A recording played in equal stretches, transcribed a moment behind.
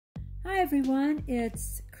Hi everyone,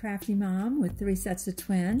 it's Crafty Mom with 3 sets of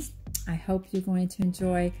twins. I hope you're going to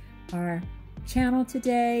enjoy our channel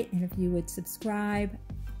today, and if you would subscribe,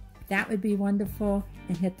 that would be wonderful,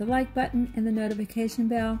 and hit the like button and the notification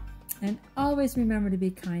bell, and always remember to be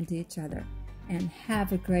kind to each other, and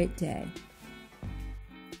have a great day.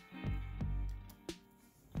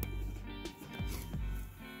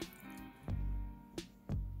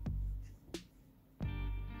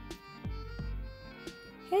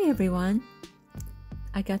 Hey everyone,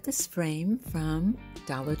 I got this frame from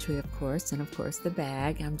Dollar Tree, of course, and of course the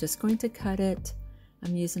bag. I'm just going to cut it.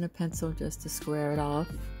 I'm using a pencil just to square it off,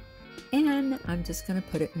 and I'm just going to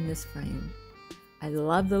put it in this frame. I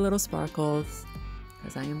love the little sparkles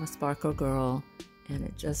because I am a sparkle girl, and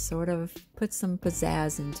it just sort of puts some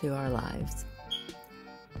pizzazz into our lives.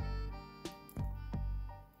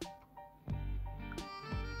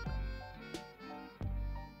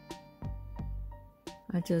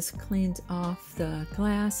 I just cleaned off the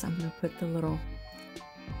glass. I'm going to put the little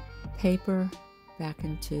paper back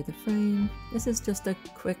into the frame. This is just a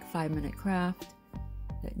quick 5-minute craft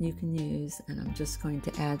that you can use, and I'm just going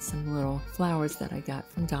to add some little flowers that I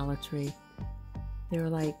got from Dollar Tree.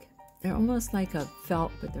 They're almost like a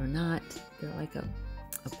felt, but they're not. They're like a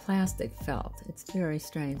plastic felt. It's very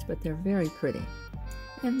strange, but they're very pretty.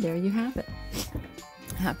 And there you have it.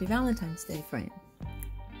 Happy Valentine's Day frame.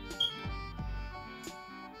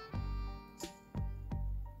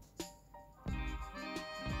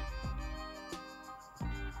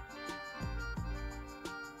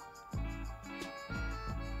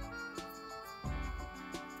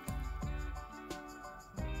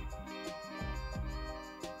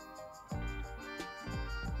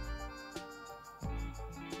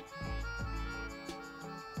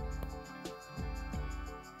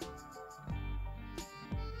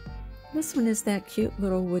 This one is that cute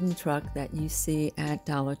little wooden truck that you see at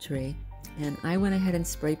Dollar Tree, and I went ahead and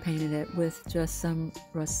spray painted it with just some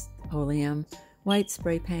Rust-Oleum white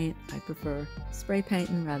spray paint. I prefer spray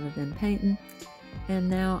painting rather than painting. And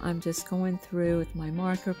now I'm just going through with my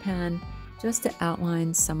marker pen just to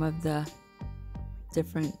outline some of the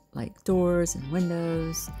different like doors and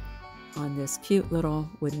windows on this cute little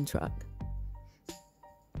wooden truck.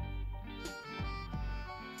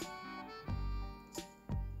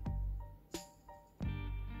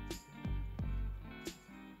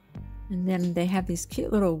 And then they have these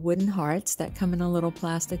cute little wooden hearts that come in a little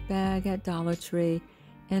plastic bag at Dollar Tree.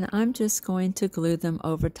 And I'm just going to glue them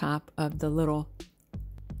over top of the little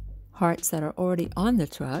hearts that are already on the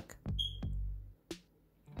truck.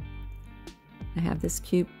 I have this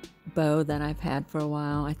cute bow that I've had for a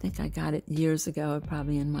while. I think I got it years ago,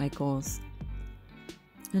 probably in Michael's.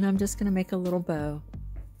 And I'm just going to make a little bow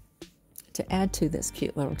to add to this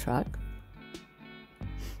cute little truck.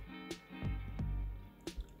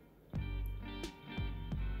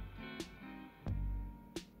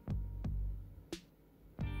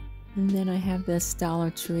 And then I have this Dollar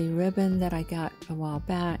Tree ribbon that I got a while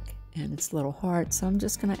back, and it's little hearts. So I'm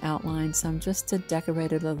just going to outline some just to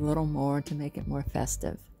decorate it a little more to make it more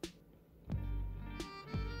festive.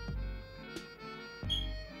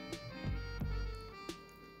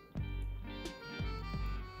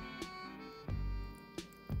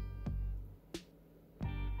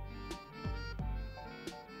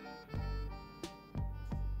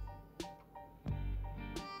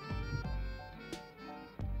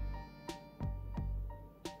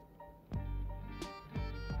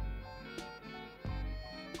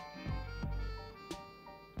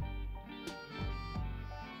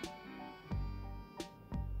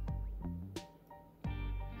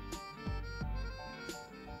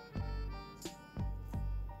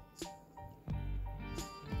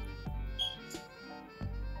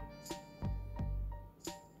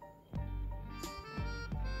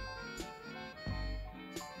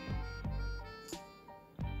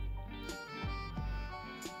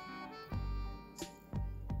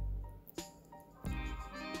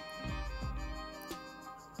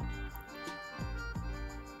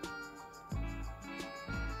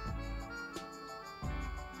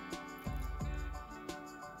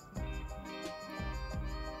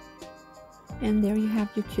 And there you have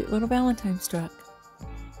your cute little Valentine's truck.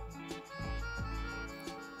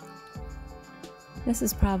 This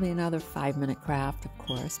is probably another 5-minute craft, of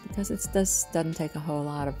course, because this doesn't take a whole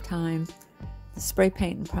lot of time. The spray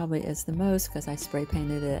painting probably is the most because I spray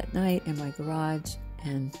painted it at night in my garage,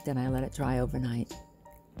 and then I let it dry overnight.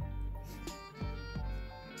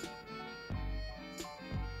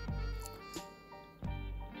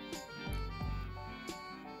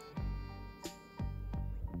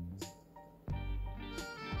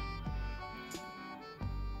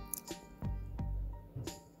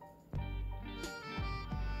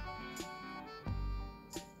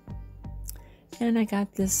 And I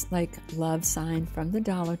got this like love sign from the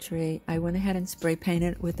Dollar Tree. I went ahead and spray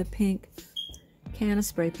painted it with a pink can of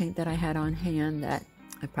spray paint that I had on hand that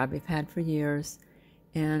I probably have had for years.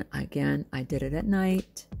 And again, I did it at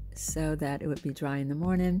night so that it would be dry in the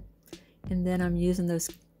morning. And then I'm using those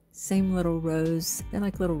same little rose, they're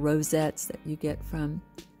like little rosettes that you get from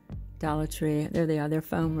Dollar Tree. There they are, they're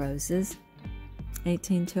foam roses,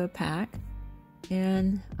 18 to a pack.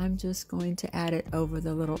 And I'm just going to add it over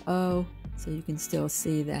the little O so you can still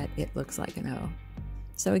see that it looks like an O.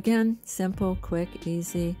 So again, simple, quick,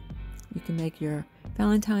 easy. You can make your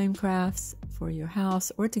Valentine crafts for your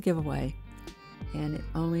house or to give away. And it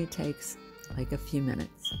only takes like a few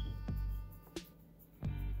minutes.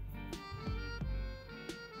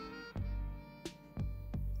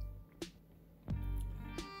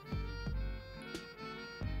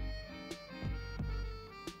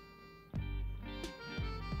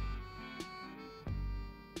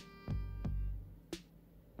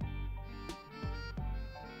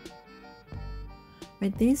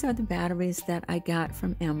 Right, these are the batteries that I got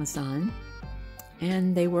from Amazon,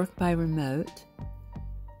 and they work by remote.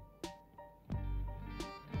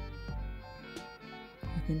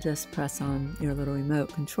 You can just press on your little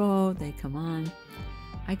remote control, they come on.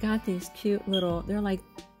 I got these cute little, they're like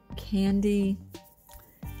candy,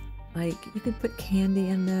 like you could put candy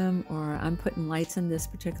in them, or I'm putting lights in this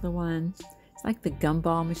particular one. It's like the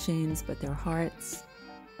gumball machines, but they're hearts.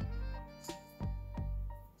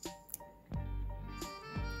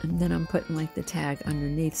 And then I'm putting like the tag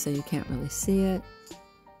underneath so you can't really see it.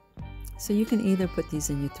 So you can either put these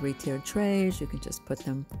in your 3-tiered trays, you can just put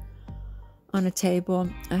them on a table.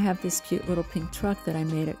 I have this cute little pink truck that I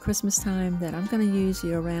made at Christmas time that I'm going to use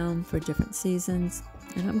year round for different seasons.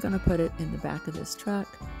 And I'm going to put it in the back of this truck.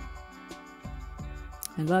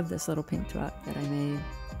 I love this little pink truck that I made.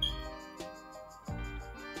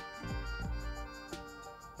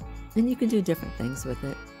 And you can do different things with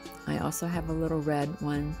it. I also have a little red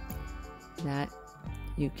one that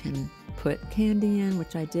you can put candy in,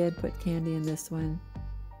 which I did put candy in this one.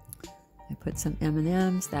 I put some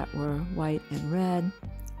M&Ms that were white and red,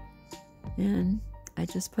 and I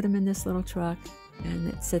just put them in this little truck, and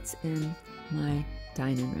it sits in my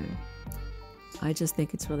dining room. I just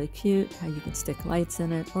think it's really cute how you can stick lights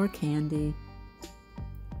in it or candy.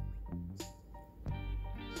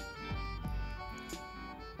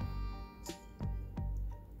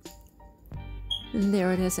 And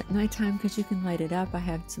there it is at nighttime because you can light it up. I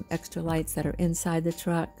have some extra lights that are inside the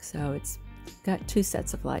truck, so it's got 2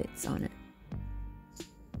 sets of lights on it.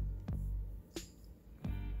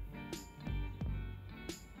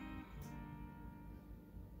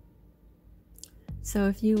 So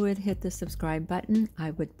if you would hit the subscribe button,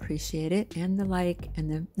 I would appreciate it, and the like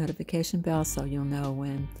and the notification bell so you'll know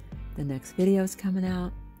when the next video is coming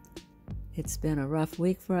out. It's been a rough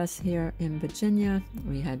week for us here in Virginia.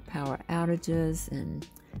 We had power outages, and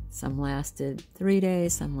some lasted 3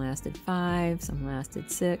 days, some lasted 5, some lasted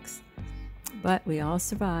 6, but we all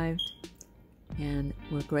survived, and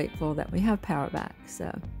we're grateful that we have power back.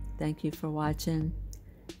 So thank you for watching,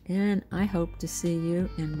 and I hope to see you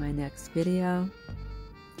in my next video,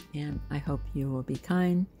 and I hope you will be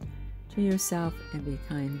kind to yourself and be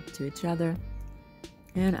kind to each other.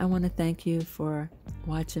 And I want to thank you for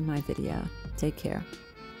watching my video. Take care.